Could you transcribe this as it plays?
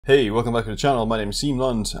Hey, welcome back to the channel. My name is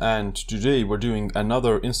Siim, and today we're doing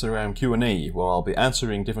another Instagram Q&A where I'll be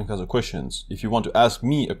answering different kinds of questions. If you want to ask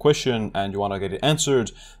me a question and you want to get it answered,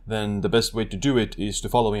 then the best way to do it is to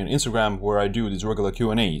follow me on Instagram where I do these regular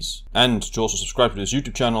Q&As. And to also subscribe to this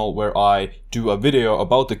YouTube channel where I do a video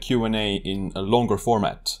about the Q&A in a longer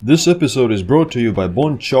format. This episode is brought to you by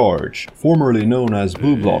Bond Charge, formerly known as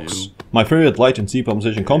BlueBlocks. My favorite light and sea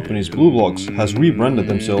optimization company, BlueBlocks, has rebranded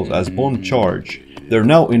themselves as Bond Charge. They're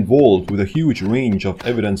now involved with a huge range of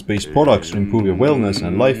evidence-based products to improve your wellness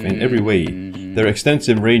and life in every way. Their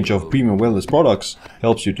extensive range of premium wellness products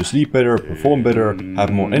helps you to sleep better, perform better, have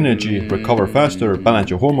more energy, recover faster, balance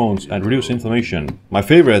your hormones, and reduce inflammation. My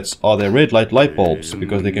favorites are their red light bulbs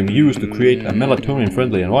because they can be used to create a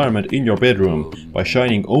melatonin-friendly environment in your bedroom by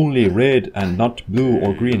shining only red and not blue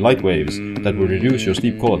or green light waves that will reduce your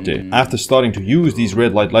sleep quality. After starting to use these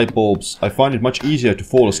red light bulbs, I find it much easier to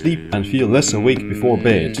fall asleep and feel less awake before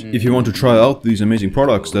bed. If you want to try out these amazing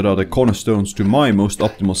products that are the cornerstones to my most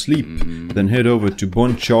optimal sleep, then head over to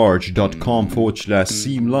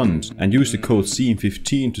bondcharge.com/SiimLund and use the code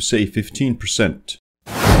SIIM15 to save 15%.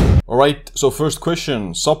 Alright, so first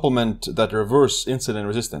question, supplement that reverse insulin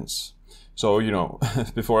resistance. So,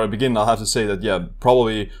 before I begin, I'll have to say that,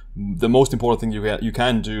 probably the most important thing you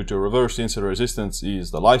can do to reverse insulin resistance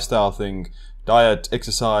is the lifestyle thing, diet,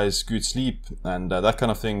 exercise, good sleep, and that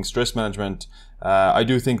kind of thing, stress management. I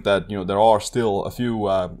do think that, there are still a few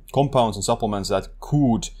compounds and supplements that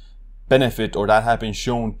could benefit or that have been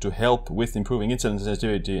shown to help with improving insulin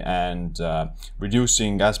sensitivity and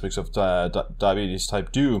reducing aspects of diabetes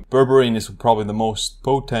type 2. Berberine is probably the most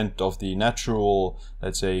potent of the natural,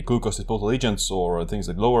 let's say, glucose disposal agents or things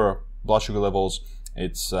that lower blood sugar levels.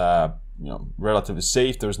 It's relatively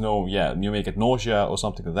safe. There's no, you may get nausea or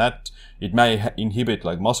something like that. It may inhibit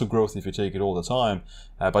like muscle growth if you take it all the time,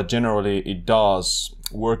 but generally it does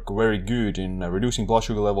work very good in reducing blood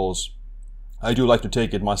sugar levels. I do like to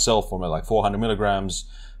take it myself for like 400 milligrams.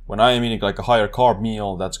 When I am eating like a higher carb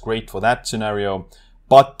meal, that's great for that scenario.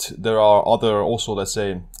 But there are other also, let's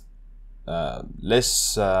say,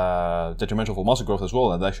 less detrimental for muscle growth as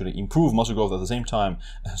well, that actually improve muscle growth at the same time.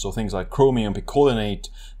 So things like chromium picolinate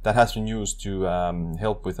that has been used to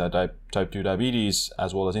help with type 2 diabetes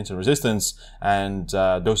as well as insulin resistance, and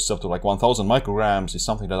doses up to like 1000 micrograms is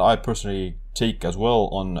something that I personally take as well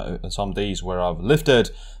on some days where I've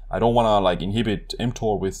lifted. I don't want to like inhibit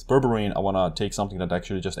mTOR with berberine. I want to take something that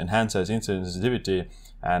actually just enhances insulin sensitivity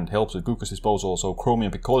and helps with glucose disposal. So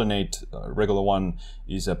chromium picolinate, regular one,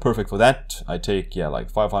 is perfect for that. I take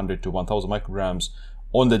like 500 to 1000 micrograms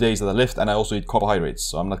on the days that I lift, and I also eat carbohydrates.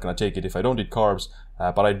 So I'm not going to take it if I don't eat carbs,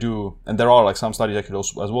 but I do. And there are like some studies actually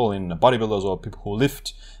also as well in bodybuilders or people who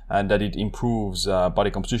lift, and that it improves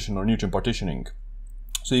body composition or nutrient partitioning.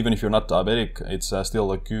 So even if you're not diabetic, it's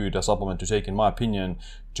still a good supplement to take, in my opinion,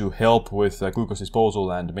 to help with glucose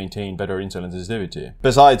disposal and maintain better insulin sensitivity.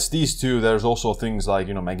 Besides these two, there's also things like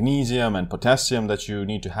magnesium and potassium that you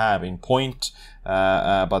need to have in point.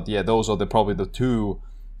 But those are probably the two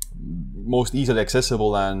most easily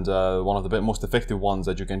accessible and one of the most effective ones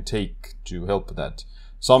that you can take to help with that.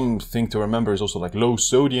 Something to remember is also like low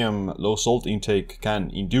sodium, low salt intake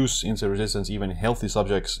can induce insulin resistance even in healthy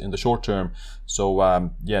subjects in the short term.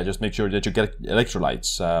 So just make sure that you get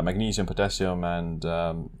electrolytes, magnesium, potassium, and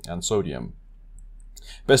sodium.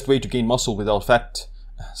 Best way to gain muscle without fat.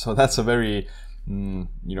 So that's a very, kind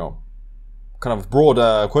of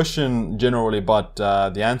broad question generally, but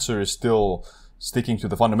the answer is still sticking to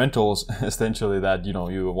the fundamentals, essentially that,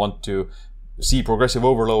 you want to see progressive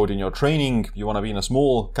overload in your training. You want to be in a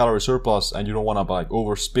small calorie surplus, and you don't want to like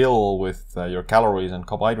overspill with your calories and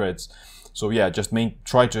carbohydrates. So just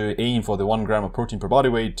try to aim for the 1 gram of protein per body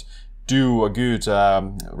weight. Do a good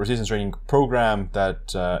resistance training program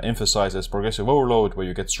that emphasizes progressive overload, where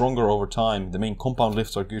you get stronger over time. The main compound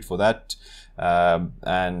lifts are good for that.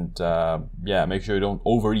 Make sure you don't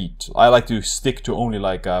overeat. I like to stick to only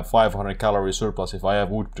like a 500 calorie surplus if I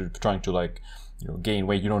would be trying to like gain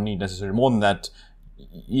weight. You don't need necessarily more than that.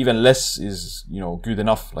 Even less is good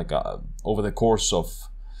enough. Like over the course of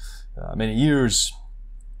many years,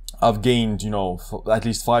 I've gained at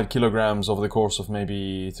least 5 kilograms over the course of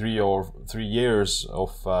maybe 3 years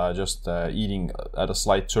of just eating at a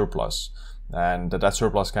slight surplus. And that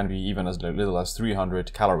surplus can be even as little as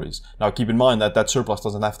 300 calories. Now keep in mind that surplus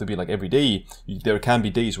doesn't have to be like every day. There can be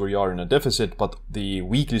days where you are in a deficit, but the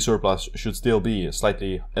weekly surplus should still be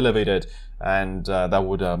slightly elevated, and that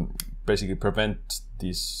would basically prevent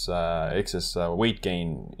this excess weight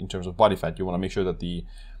gain in terms of body fat. You want to make sure that the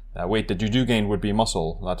weight that you do gain would be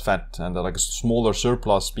muscle, not fat, and like a smaller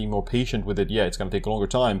surplus, being more patient with it, yeah, it's going to take a longer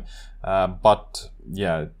time. But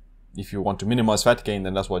yeah, if you want to minimize fat gain,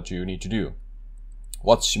 then that's what you need to do.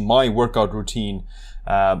 What's my workout routine?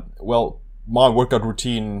 Well, my workout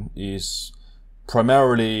routine is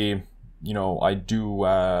primarily, you know, I do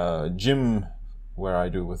gym, where I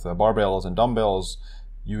do with barbells and dumbbells,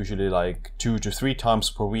 usually like 2 to 3 times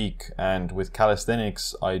per week, and with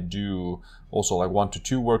calisthenics I do also like 1 to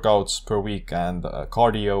 2 workouts per week, and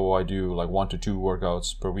cardio I do like 1 to 2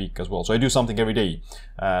 workouts per week as well. So I do something every day.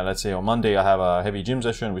 Let's say on Monday I have a heavy gym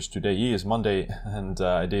session, which today is Monday, and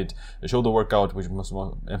I did a shoulder workout which was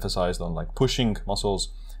emphasized on like pushing muscles.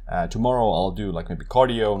 Tomorrow I'll do like maybe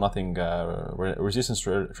cardio, nothing resistance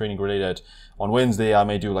training related. On Wednesday I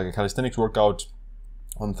may do like a calisthenics workout.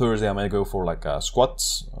 On Thursday I may go for like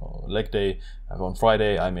squats, leg day. On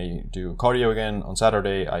Friday I may do cardio again. On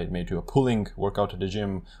Saturday I may do a pulling workout at the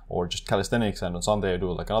gym, or just calisthenics. And on Sunday I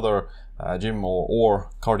do like another gym or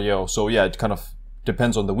cardio. So yeah, it kind of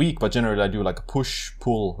depends on the week, but generally I do like a push,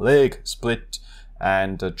 pull, leg, split,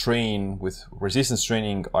 and train with resistance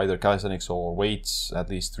training, either calisthenics or weights, at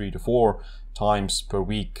least 3 to 4 times per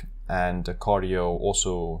week, and cardio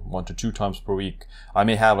also 1 to 2 times per week. I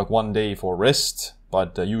may have like 1 day for rest,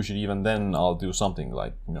 but usually even then I'll do something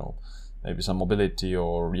like, you know, maybe some mobility,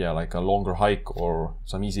 or yeah, like a longer hike, or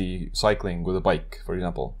some easy cycling with a bike, for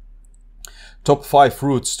example. Top 5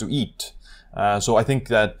 fruits to eat. So I think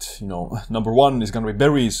that, you know, number 1 is going to be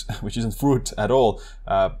berries, which isn't fruit at all.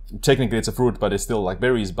 Technically it's a fruit, but it's still like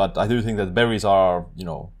berries. But I do think that berries are, you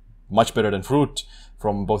know, much better than fruit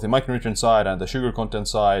from both the micronutrient side and the sugar content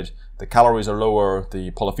side. The calories are lower,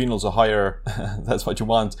 the polyphenols are higher. That's what you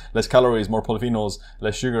want. Less calories, more polyphenols,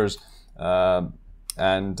 less sugars,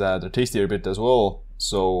 and they're tastier a bit as well.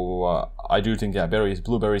 So I do think, yeah, berries,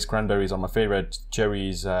 blueberries, cranberries are my favorite.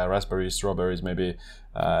 Cherries, raspberries, strawberries, maybe.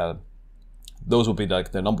 Those would be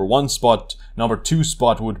like the number 1 spot. Number 2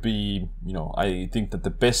 spot would be, you know, I think that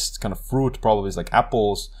the best kind of fruit probably is like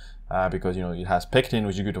apples, because, you know, it has pectin,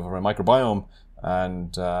 which is good for a microbiome,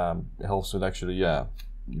 and it helps with actually, yeah,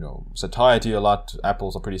 you know, satiety a lot.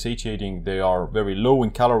 Apples are pretty satiating. They are very low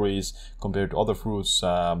in calories compared to other fruits.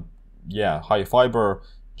 Yeah, high fiber,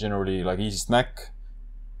 generally like easy snack.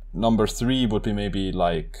 Number 3 would be maybe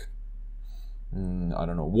like, I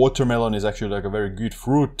don't know, watermelon is actually like a very good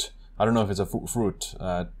fruit. I don't know if it's a fruit,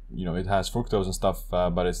 you know, it has fructose and stuff,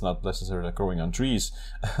 but it's not necessarily like growing on trees.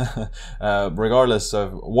 Regardless,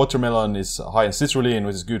 watermelon is high in citrulline,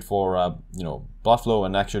 which is good for, you know, blood flow.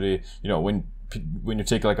 And actually, you know, when you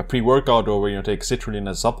take like a pre-workout, or when you take citrulline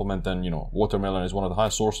as a supplement, then, you know, watermelon is one of the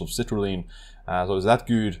highest sources of citrulline. So is that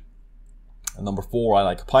good? And number 4, I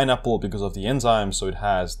like pineapple because of the enzymes. So it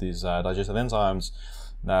has these digestive enzymes.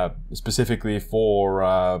 Specifically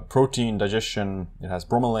for protein digestion, it has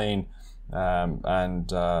bromelain,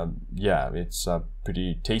 and yeah, it's a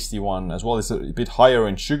pretty tasty one as well. It's a bit higher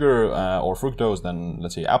in sugar or fructose than,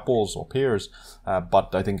 let's say, apples or pears,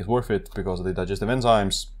 but I think it's worth it because of the digestive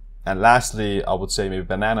enzymes. And lastly, I would say maybe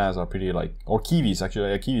bananas are pretty like, or kiwis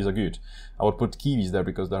actually. Kiwis are good. I would put kiwis there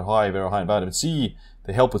because they're very high in vitamin C.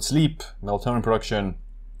 They help with sleep, melatonin production,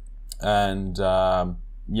 and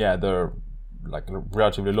yeah, they're like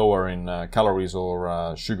relatively lower in calories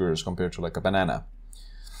or sugars compared to like a banana.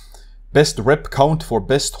 Best rep count for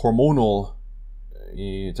best hormonal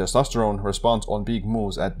testosterone response on big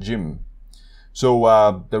moves at gym.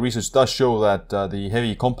 So the research does show that the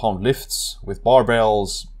heavy compound lifts with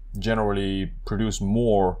barbells generally produce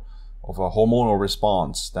more of a hormonal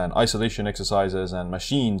response than isolation exercises and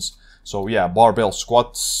machines. So yeah, barbell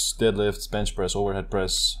squats, deadlifts, bench press, overhead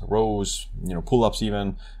press, rows, you know, pull-ups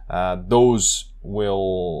even, those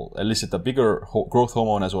will elicit a bigger growth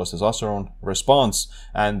hormone as well as testosterone response.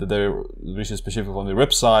 And the research specific on the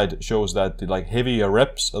rep side shows that the like heavier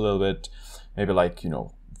reps a little bit, maybe like, you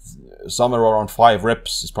know, somewhere around 5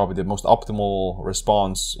 reps is probably the most optimal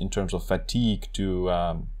response in terms of fatigue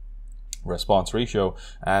to response ratio,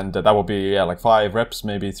 and that will be, yeah, like 5 reps,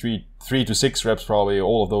 maybe 3 to 6 reps probably.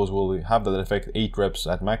 All of those will have that effect. 8 reps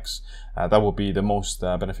at max. That will be the most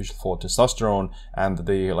beneficial for testosterone, and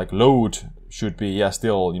the like load should be, yeah,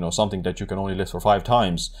 still, you know, something that you can only lift for 5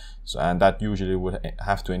 times. So, and that usually would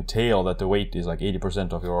have to entail that the weight is like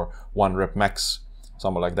 80% of your 1 rep max,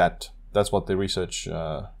 something like that. That's what the research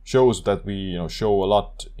shows, that we, you know, show a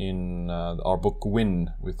lot in our book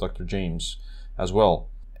Win with Dr. James as well.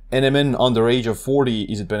 NMN under age of 40,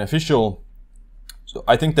 is it beneficial? So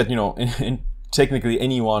I think that, you know, technically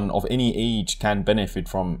anyone of any age can benefit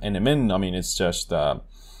from NMN. I mean, it's just, you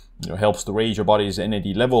know, helps to raise your body's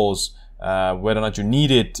NAD levels. Whether or not you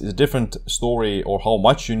need it is a different story, or how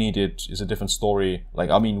much you need it is a different story. Like,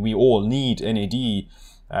 I mean, we all need NAD.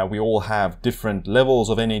 We all have different levels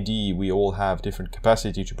of NAD. We all have different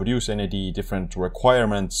capacity to produce NAD, different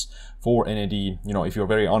requirements for NAD. You know, if you're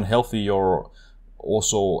very unhealthy, you're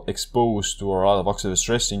also exposed to a lot of oxidative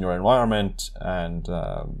stress in your environment, and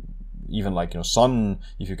even like, you know, sun,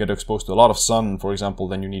 if you get exposed to a lot of sun, for example,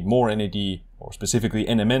 then you need more NAD, or specifically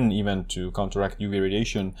NMN even, to counteract UV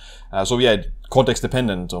radiation. So yeah, context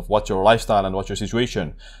dependent of what your lifestyle and what your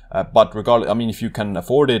situation. But regardless, I mean, if you can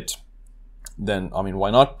afford it, then, I mean,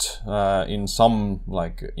 why not? In some,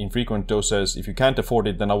 like, infrequent doses. If you can't afford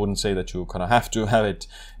it, then I wouldn't say that you kind of have to have it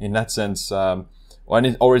in that sense.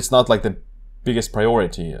 Or it's not like the biggest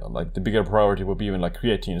priority. Like, the bigger priority would be even like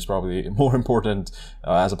creatine is probably more important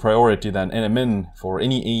as a priority than NMN for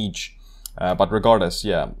any age. But regardless,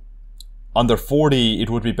 yeah, under 40, it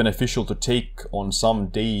would be beneficial to take on some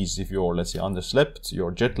days if you're, let's say, underslept,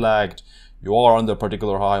 you're jet lagged, you are under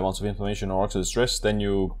particular high amounts of inflammation or oxidative stress, then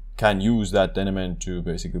you can use that NMN to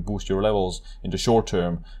basically boost your levels in the short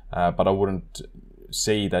term. But I wouldn't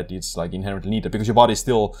say that it's like inherently needed, because your body is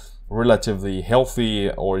still relatively healthy,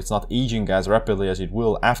 or it's not aging as rapidly as it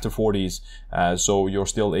will after 40s. So you're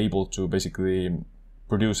still able to basically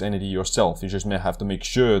produce NAD yourself. You just may have to make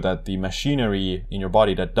sure that the machinery in your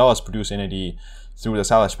body that does produce NAD through the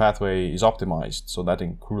Salage pathway is optimized. So that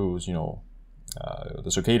includes, you know, the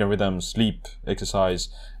circadian rhythms, sleep, exercise,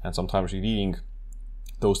 and sometimes eating.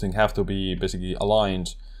 Those things have to be basically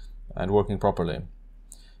aligned and working properly.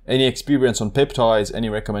 Any experience on peptides? Any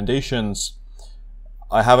recommendations?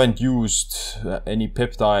 I haven't used any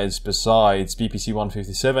peptides besides PPC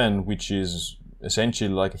 157, which is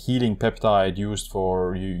essentially like a healing peptide used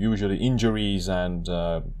for usually injuries and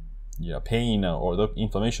pain or the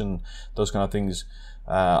inflammation, those kind of things.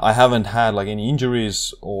 I haven't had like any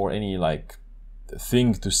injuries or any like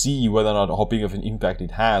thing to see whether or not how big of an impact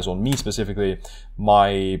it has on me specifically.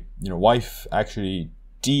 My wife actually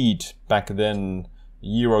did back then a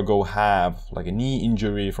year ago have like a knee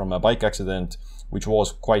injury from a bike accident, which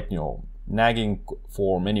was quite nagging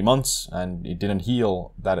for many months, and it didn't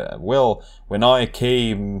heal that well. When I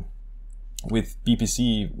came with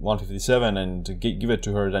PPC 157 and give it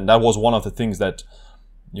to her, then that was one of the things that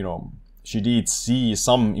she did see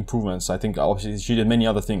some improvements. I think obviously she did many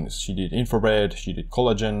other things. She did infrared, she did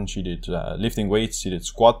collagen, she did lifting weights, she did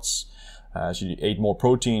squats, she ate more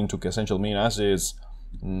protein, took essential amino acids,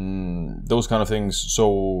 those kind of things.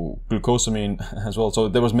 So glucosamine as well. So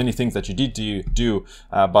there was many things that she did do,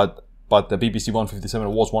 but the PPC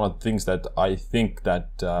 157 was one of the things that I think that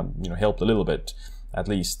helped a little bit, at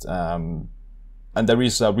least. And there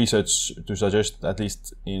is research to suggest, at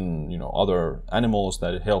least in other animals,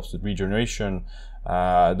 that it helps with regeneration.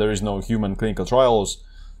 There is no human clinical trials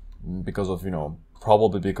because of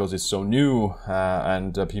probably because it's so new,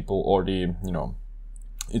 and people already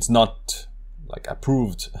it's not like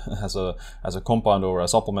approved as a compound or a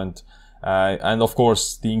supplement. And of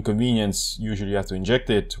course, the inconvenience, usually you have to inject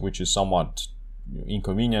it, which is somewhat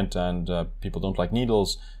inconvenient, and people don't like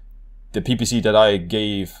needles. The PPC that I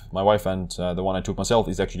gave my wife and the one I took myself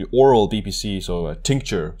is actually oral PPC, so a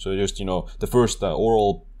tincture. So just the first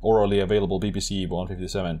orally available PPC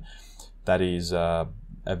 157 that is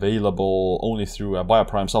available only through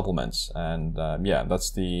Bioprime supplements, and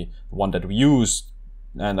that's the one that we use.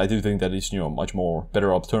 And I do think that it's much more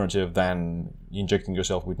better alternative than injecting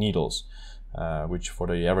yourself with needles, which for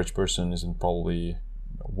the average person isn't probably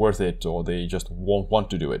worth it, or they just won't want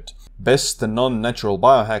to do it. Best non-natural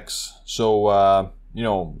biohacks. So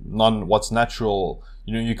what's natural?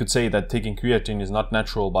 You could say that taking creatine is not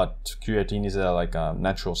natural, but creatine is a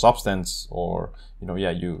natural substance, or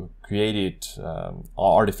you create it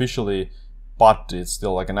artificially, but it's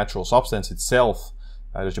still like a natural substance itself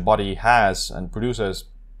that your body has and produces.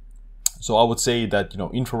 So I would say that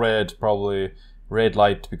infrared, probably red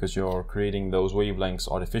light, because you're creating those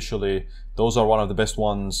wavelengths artificially. Those are one of the best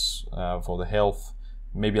ones for the health.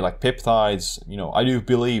 Maybe like peptides. I do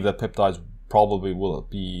believe that peptides probably will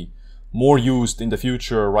be more used in the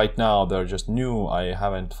future. Right now they're just new. I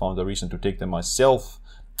haven't found a reason to take them myself,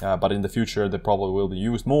 but in the future they probably will be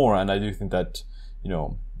used more. And I do think that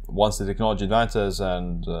once the technology advances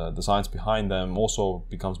and the science behind them also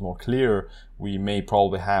becomes more clear, we may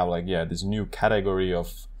probably have this new category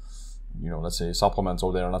of let's say supplements,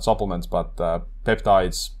 or they are not supplements, but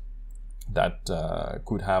peptides that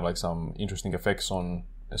could have some interesting effects on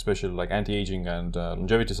especially anti-aging and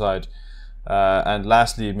longevity side. And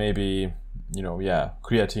lastly, maybe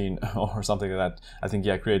creatine or something like that. I think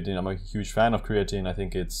creatine, I'm a huge fan of creatine. I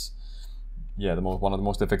think it's one of the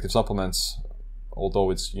most effective supplements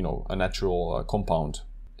although it's, you know, a natural compound.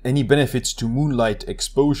 Any benefits to moonlight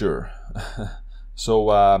exposure? So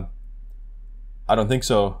I don't think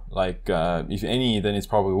so. Like if any, then it's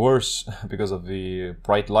probably worse because of the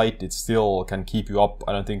bright light. It still can keep you up.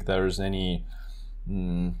 I don't think there's any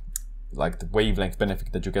like the wavelength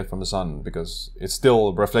benefit that you get from the sun, because it's still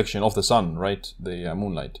a reflection of the sun, right? The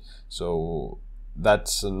moonlight. So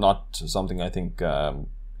that's not something I think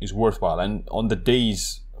is worthwhile. And on the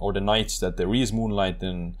days or the nights that there is moonlight,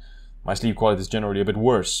 then my sleep quality is generally a bit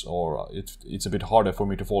worse, or it's a bit harder for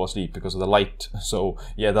me to fall asleep because of the light. So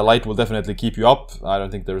yeah, the light will definitely keep you up. I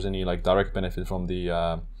don't think there's any like direct benefit from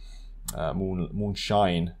the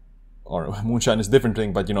moonshine. Or moonshine is a different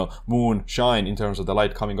thing, but you know, moonshine in terms of the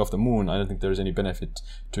light coming off the moon, I don't think there's any benefit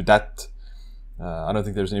to that. I don't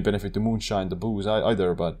think there's any benefit to moonshine, the booze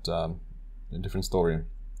either, but a different story.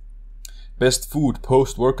 Best food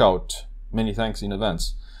post-workout. Many thanks in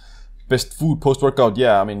advance. Best food post-workout,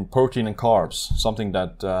 yeah, I mean, protein and carbs, something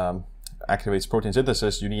that activates protein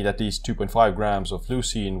synthesis. You need at least 2.5 grams of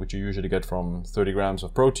leucine, which you usually get from 30 grams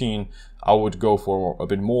of protein. I would go for a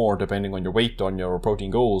bit more depending on your weight, on your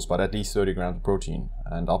protein goals, but at least 30 grams of protein,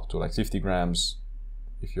 and up to like 50 grams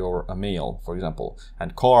if you're a male, for example.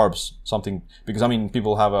 And carbs, something, because I mean,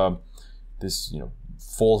 people have this, you know,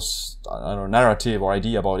 false, I don't know, narrative or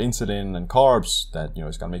idea about insulin and carbs that, you know,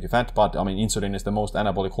 it's gonna make you fat. But I mean, insulin is the most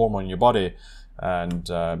anabolic hormone in your body, and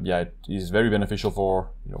yeah, it is very beneficial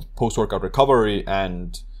for, you know, post-workout recovery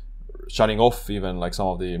and shutting off even like some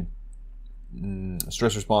of the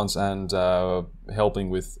stress response, and helping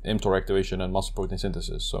with mTOR activation and muscle protein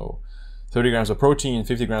synthesis. So 30 grams of protein,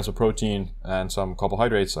 50 grams of protein, and some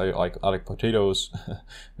carbohydrates. I like potatoes,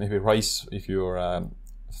 maybe rice if you're a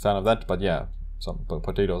fan of that, but yeah, some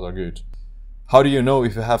potatoes are good. How do you know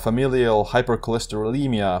if you have familial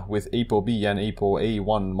hypercholesterolemia with ApoB and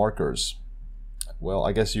ApoA1 markers? Well,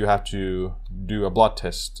 I guess you have to do a blood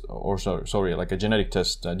test, or sorry, like a genetic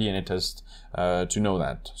test, a DNA test, to know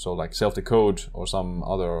that. So like Self-Decode or some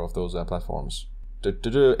other of those platforms.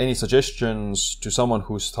 Any suggestions to someone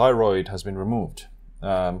whose thyroid has been removed?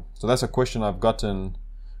 So that's a question I've gotten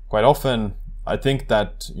quite often. I think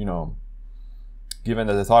that, you know, given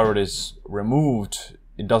that the thyroid is removed,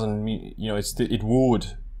 it doesn't mean, you know, it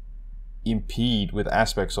would impede with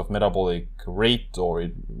aspects of metabolic rate, or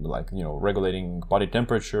like, you know, regulating body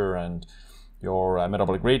temperature and your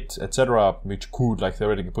metabolic rate, etc., which could like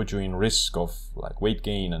theoretically put you in risk of like weight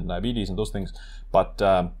gain and diabetes and those things. But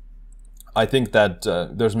I think that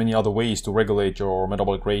there's many other ways to regulate your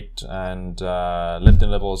metabolic rate and leptin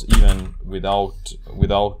levels even without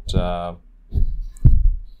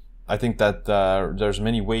I think that there's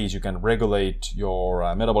many ways you can regulate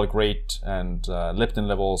your metabolic rate and leptin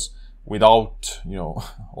levels without, you know,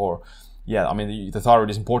 or yeah, I mean, the thyroid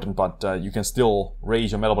is important, but you can still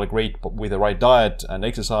raise your metabolic rate with the right diet and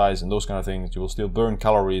exercise and those kind of things. You will still burn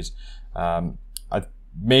calories.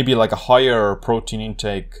 Maybe like a higher protein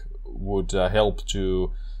intake would help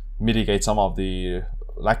to mitigate some of the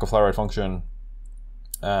lack of thyroid function.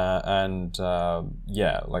 Yeah,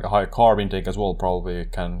 like a higher carb intake as well probably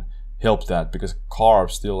can help that, because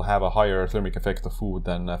carbs still have a higher thermic effect of food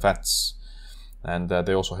than fats, and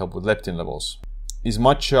they also help with leptin levels. Is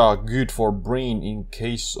matcha good for brain in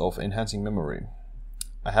case of enhancing memory?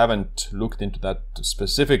 I haven't looked into that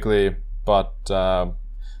specifically, but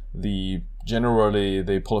generally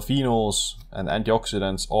the polyphenols and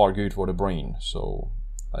antioxidants are good for the brain, so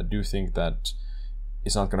I do think that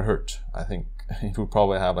it's not going to hurt. I think it would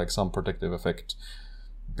probably have like some protective effect,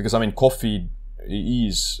 because I mean, coffee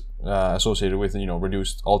is associated with, you know,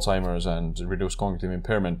 reduced Alzheimer's and reduced cognitive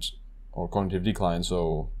impairment or cognitive decline,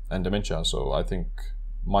 so, and dementia. So I think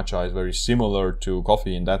matcha is very similar to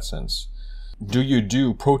coffee in that sense. Do you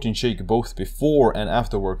do protein shake both before and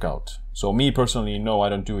after workout? So me personally, no, I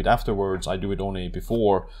don't do it afterwards. I do it only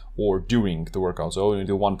before or during the workout. So I only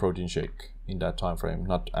do one protein shake in that time frame,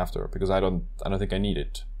 not after, because I don't think I need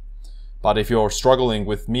it. But if you're struggling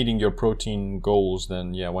with meeting your protein goals,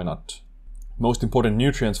 then yeah, why not? Most important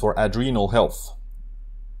nutrients for adrenal health.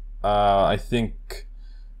 I think,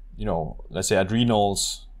 you know, let's say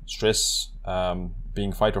adrenals, stress,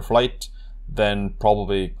 being fight or flight, then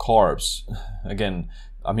probably carbs. Again,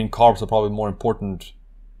 I mean, carbs are probably more important,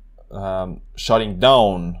 shutting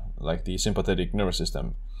down like the sympathetic nervous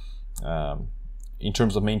system. In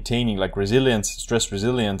terms of maintaining like resilience, stress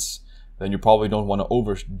resilience, then you probably don't want to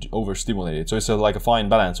overstimulate it. So it's like a fine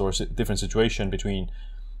balance or a different situation between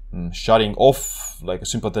shutting off like a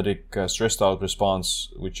sympathetic stressed out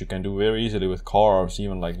response, which you can do very easily with carbs.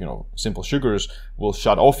 Even like, you know, simple sugars will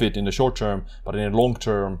shut off it in the short term, but in the long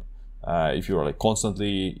term, If you're like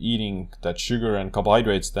constantly eating that sugar and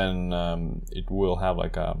carbohydrates, then it will have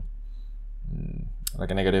like a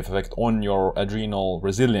negative effect on your adrenal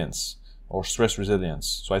resilience or stress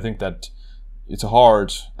resilience. So I think that it's a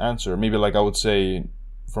hard answer. Maybe like I would say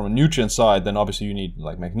from a nutrient side, then obviously you need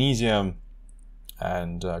like magnesium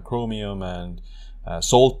and chromium and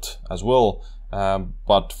salt as well.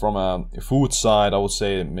 But from a food side, I would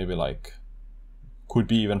say maybe like could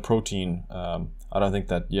be even protein. I don't think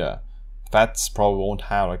that, fats probably won't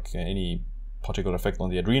have like any particular effect on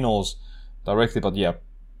the adrenals directly, but yeah,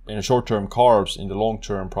 in the short term carbs, in the long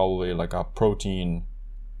term probably like a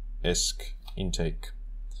protein-esque intake.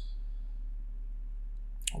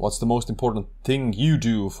 What's the most important thing you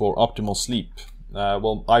do for optimal sleep?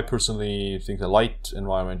 Well, I personally think the light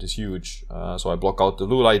environment is huge. So I block out the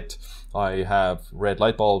blue light. I have red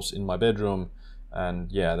light bulbs in my bedroom, and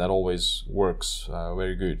yeah, that always works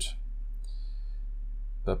very good.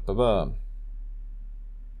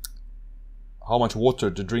 How much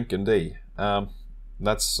water to drink in a day?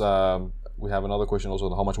 That's we have another question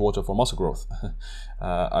also. How much water for muscle growth?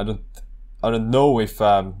 I don't know if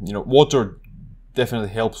water definitely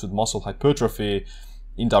helps with muscle hypertrophy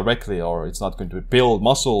indirectly, or it's not going to build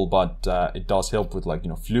muscle, but it does help with like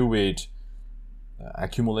fluid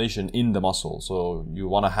accumulation in the muscle. So you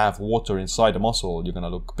want to have water inside the muscle. You're gonna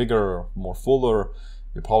look bigger, more fuller.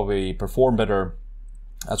 You probably perform better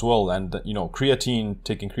as well. And creatine,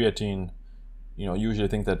 taking creatine, usually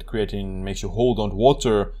think that creatine makes you hold on to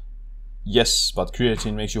water. Yes, but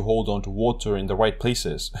creatine makes you hold on to water in the right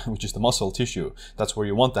places, which is the muscle tissue. That's where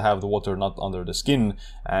you want to have the water, not under the skin.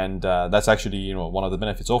 And that's actually, one of the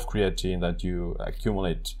benefits of creatine, that you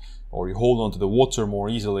accumulate or you hold on to the water more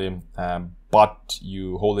easily, but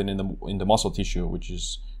you hold it in the muscle tissue, which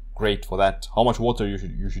is great for that. How much water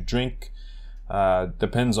you should drink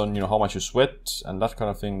depends on how much you sweat and that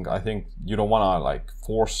kind of thing. I think you don't want to like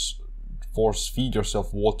force feed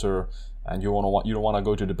yourself water. And you don't want to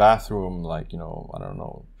go to the bathroom like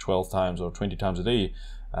 12 times or 20 times a day.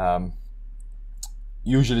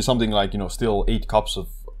 Usually something like still 8 cups of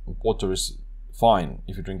water is fine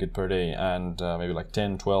if you drink it per day, and maybe like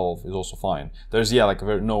 10, 12 is also fine. There's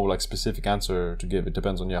no specific answer to give. It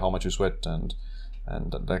depends on how much you sweat and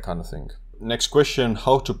that kind of thing. Next question: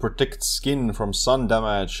 how to protect skin from sun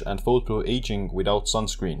damage and photo aging without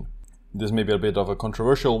sunscreen? This may be a bit of a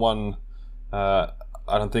controversial one.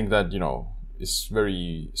 I don't think that it's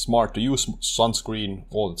very smart to use sunscreen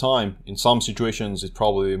all the time. In some situations it's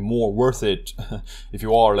probably more worth it if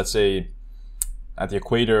you are, let's say, at the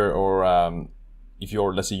equator, or if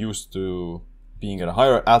you're, let's say, used to being at a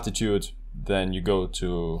higher altitude, then you go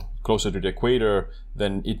to closer to the equator,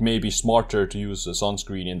 then it may be smarter to use a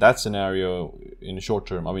sunscreen in that scenario in the short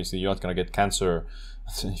term. Obviously you're not going to get cancer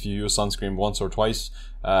if you use sunscreen once or twice.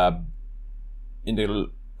 In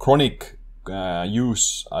the chronic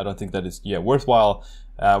use, I don't think that is worthwhile.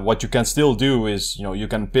 What you can still do is you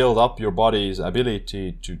can build up your body's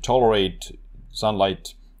ability to tolerate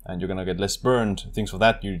sunlight, and you're gonna get less burned, things of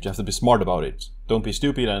that. You have to be smart about it. Don't be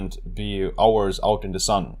stupid and be hours out in the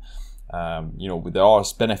sun. There are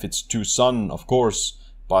benefits to sun, of course,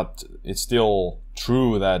 but it's still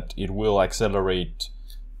true that it will accelerate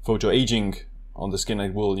photoaging on the skin.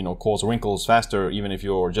 It will cause wrinkles faster. Even if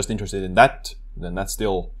you're just interested in that, then that's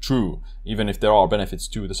still true, even if there are benefits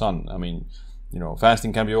to the sun. I mean,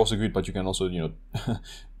 fasting can be also good, but you can also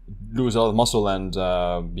lose a lot of muscle and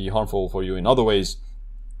be harmful for you in other ways,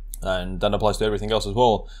 and that applies to everything else as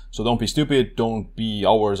well. So don't be stupid, don't be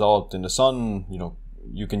hours out in the sun.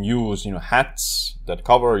 You can use hats that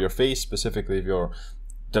cover your face, specifically if you're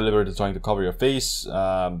deliberately trying to cover your face.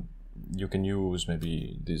 You can use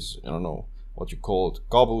maybe these, I don't know what you call it,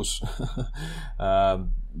 gobos.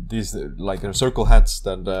 These like circle hats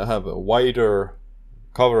that have a wider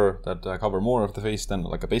cover, that cover more of the face than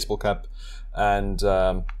like a baseball cap, and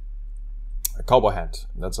a cowboy hat.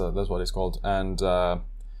 That's what it's called. And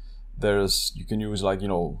you can use like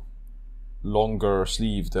longer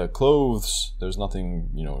sleeved clothes. There's nothing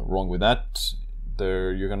wrong with that.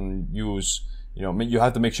 You can use you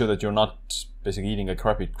have to make sure that you're not basically eating a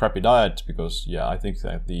crappy diet, because I think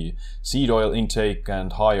that the seed oil intake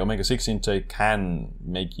and high omega-6 intake can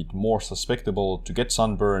make it more susceptible to get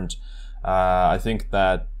sunburned. I think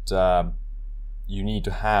that you need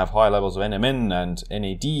to have high levels of NMN and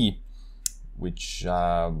NAD, which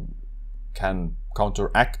can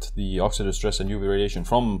counteract the oxidative stress and UV radiation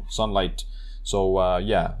from sunlight. So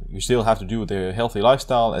you still have to do the healthy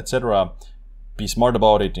lifestyle, etc. be smart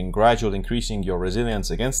about it in gradually increasing your resilience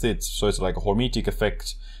against it. So it's like a hormetic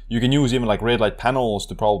effect. You can use even like red light panels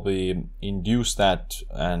to probably induce that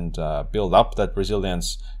and build up that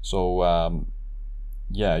resilience. So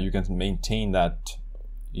yeah, you can maintain that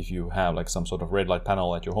if you have like some sort of red light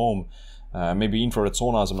panel at your home. Maybe infrared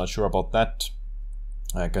saunas, I'm not sure about that.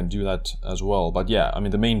 I can do that as well. But yeah, I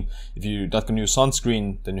mean, if you're not going to use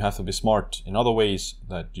sunscreen, then you have to be smart in other ways,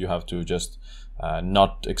 that you have to just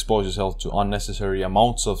not expose yourself to unnecessary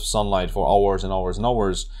amounts of sunlight for hours and hours and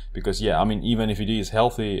hours. Because yeah, I mean, even if it is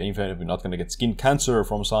healthy, even if you're not going to get skin cancer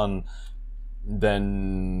from sun,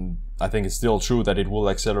 then I think it's still true that it will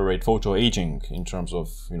accelerate photoaging in terms of,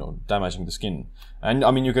 you know, damaging the skin. And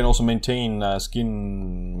I mean, you can also maintain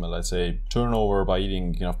skin, let's say, turnover by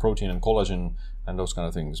eating enough protein and collagen and those kind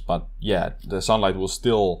of things. But yeah, the sunlight will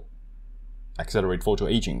still accelerate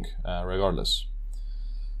photoaging regardless.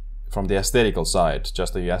 From the aesthetical side,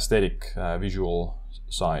 just the aesthetic visual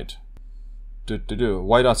side.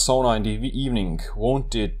 Why not sauna in the evening?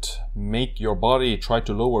 Won't it make your body try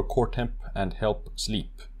to lower core temp and help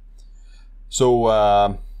sleep? So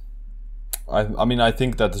I mean, I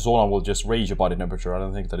think that the sauna will just raise your body temperature. I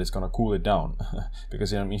don't think that it's gonna cool it down.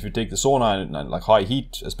 Because, you know, if you take the sauna and like high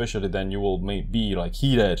heat especially, then you will be like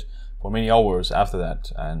heated for many hours after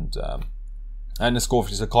that. And of course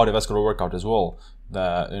it's a cardiovascular workout as well,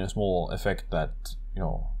 in a small effect that, you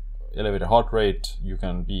know, elevated heart rate, you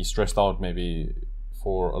can be stressed out maybe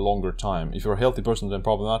for a longer time. If you're a healthy person, then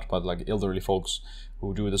probably not, but like elderly folks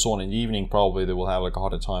who do the sauna in the evening, probably they will have like a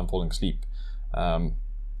harder time falling asleep.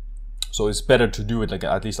 So it's better to do it like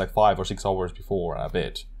at least like 5 or 6 hours before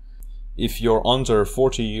bed. If you're under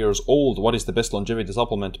 40 years old, what is the best longevity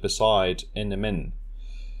supplement beside NMN?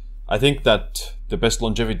 I think that the best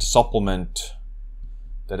longevity supplement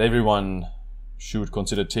that everyone should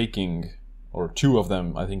consider taking, or two of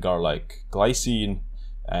them, I think, are like glycine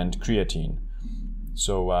and creatine.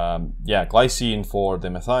 So yeah, glycine for the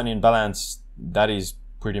methionine balance, that is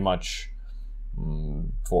pretty much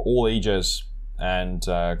for all ages, and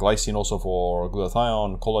glycine also for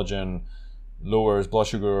glutathione, collagen, lowers blood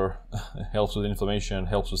sugar, helps with inflammation,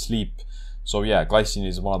 helps with sleep. So yeah, glycine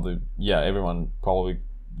is one of the, yeah, everyone probably,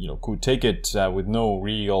 you know, could take it with no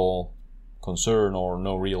real concern or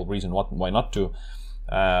no real reason why not to,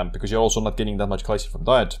 because you're also not getting that much glycine from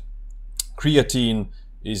diet. Creatine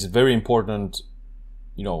is very important,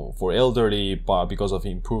 you know, for elderly, because of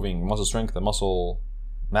improving muscle strength and muscle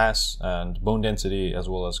mass and bone density as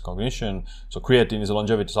well as cognition. So creatine is a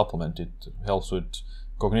longevity supplement. It helps with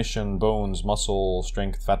cognition, bones, muscle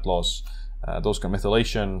strength, fat loss, those kind of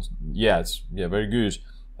methylation. Yeah, it's very good.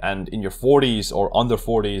 And in your 40s or under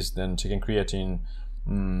 40s, then taking creatine,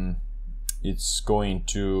 it's going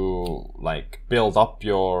to like build up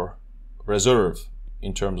your reserve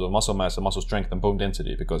in terms of muscle mass and muscle strength and bone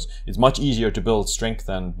density, because it's much easier to build strength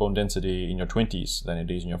and bone density in your 20s than it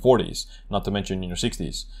is in your 40s, not to mention in your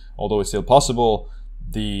 60s. Although it's still possible,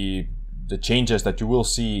 the changes that you will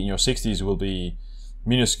see in your 60s will be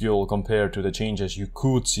minuscule compared to the changes you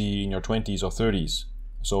could see in your 20s or 30s.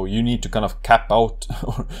 So you need to kind of cap out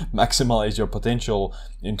or maximize your potential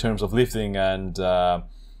in terms of lifting and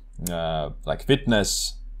like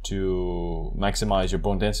fitness to maximize your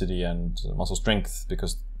bone density and muscle strength,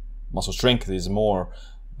 because muscle strength is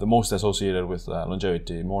the most associated with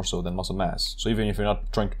longevity, more so than muscle mass. So even if you're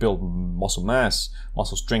not trying to build muscle mass,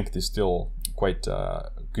 muscle strength is still quite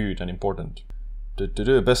good and important.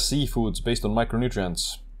 Best seafoods based on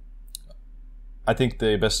micronutrients. I think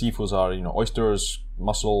the best seafoods are, you know, oysters,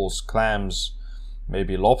 mussels, clams,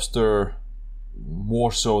 maybe lobster,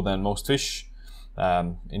 more so than most fish.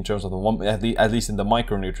 In terms of the at least in the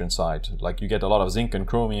micronutrient side, like you get a lot of zinc and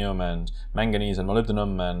chromium and manganese and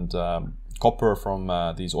molybdenum and copper from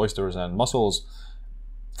these oysters and mussels.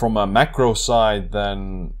 From a macro side,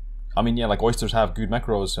 then I mean, yeah, like oysters have good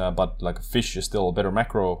macros, but like fish is still a better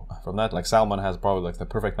macro from that. Like salmon has probably like the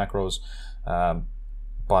perfect macros,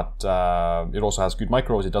 but it also has good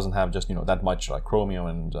micros. It doesn't have just, you know, that much like chromium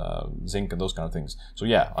and zinc and those kind of things. So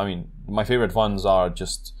yeah, I mean, my favorite ones are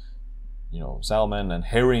just, you know, salmon, and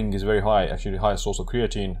herring is very high, actually the highest source of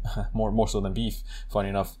creatine, more so than beef, funny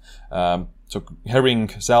enough. So herring,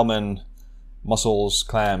 salmon, mussels,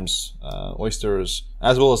 clams, oysters,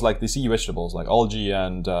 as well as like the sea vegetables like algae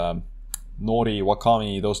and nori,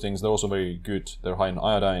 wakame, those things, they're also very good. They're high in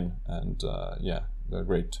iodine, and yeah, they're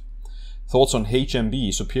great. Thoughts on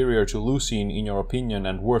HMB, superior to leucine in your opinion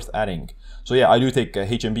and worth adding? So yeah, I do take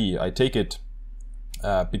HMB. I take it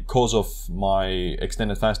because of my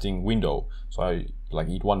extended fasting window. So I like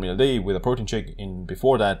eat 1 meal a day with a protein shake. In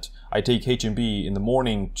before that, I take HMB in the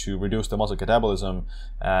morning to reduce the muscle catabolism,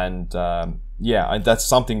 and yeah, that's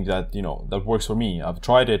something that that works for me. I've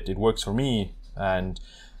tried it; it works for me, and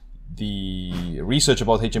the research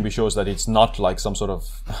about HMB shows that it's not like some sort of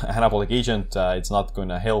anabolic agent. It's not going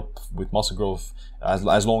to help with muscle growth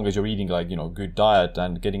as long as you're eating like good diet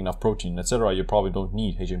and getting enough protein, etc. You probably don't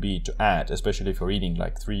need HMB to add, especially if you're eating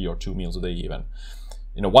like 3 or 2 meals a day even.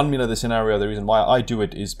 1 meal a day scenario, the reason why I do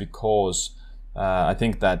it is because I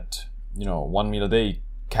think that 1 meal a day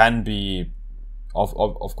can be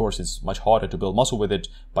of course it's much harder to build muscle with it,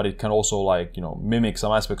 but it can also like mimic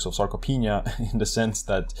some aspects of sarcopenia in the sense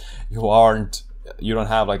that you don't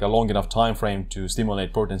have like a long enough time frame to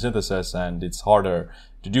stimulate protein synthesis, and it's harder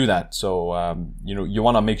to do that. So you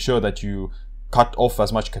want to make sure that you cut off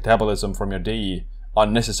as much catabolism from your day,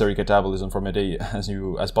 unnecessary catabolism from your day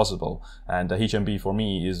as possible, and the HMB for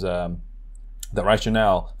me is the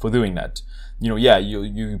rationale for doing that.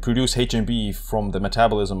 You produce HMB from the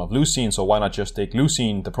metabolism of leucine, so why not just take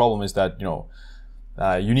leucine? The problem is that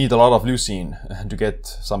you need a lot of leucine to get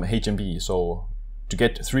some HMB. So to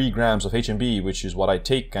get 3 grams of HMB, which is what I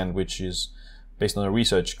take, and which is based on the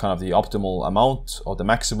research kind of the optimal amount or the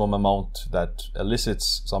maximum amount that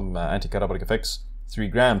elicits some anti-catabolic effects, 3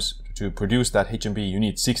 grams. To produce that HMB, you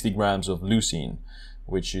need 60 grams of leucine,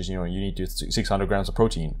 which is you need 600 grams of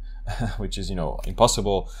protein, which is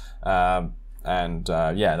impossible.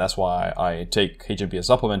 Yeah, that's why I take HMB as a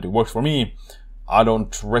supplement. It works for me. I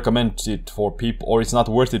don't recommend it for people, or it's not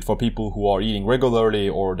worth it for people who are eating regularly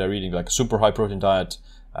or they're eating like a super high protein diet.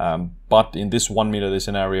 But in this 1 meal a day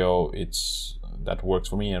scenario, that works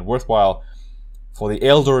for me and worthwhile. For the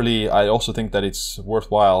elderly, I also think that it's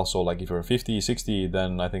worthwhile. So like if you're 50, 60,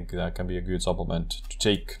 then I think that can be a good supplement to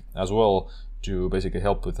take as well, to basically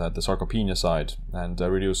help with the sarcopenia side and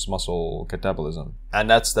reduce muscle catabolism. And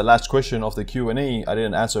that's the last question of the Q&A. I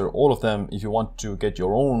didn't answer all of them. If you want to get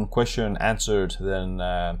your own question answered, then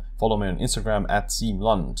follow me on Instagram at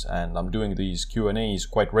Siim, and I'm doing these Q&As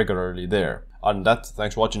quite regularly there. Other than that,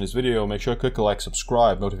 thanks for watching this video. Make sure to click the like,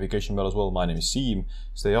 subscribe, notification bell as well. My name is Siim.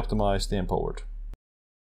 Stay optimized, stay empowered.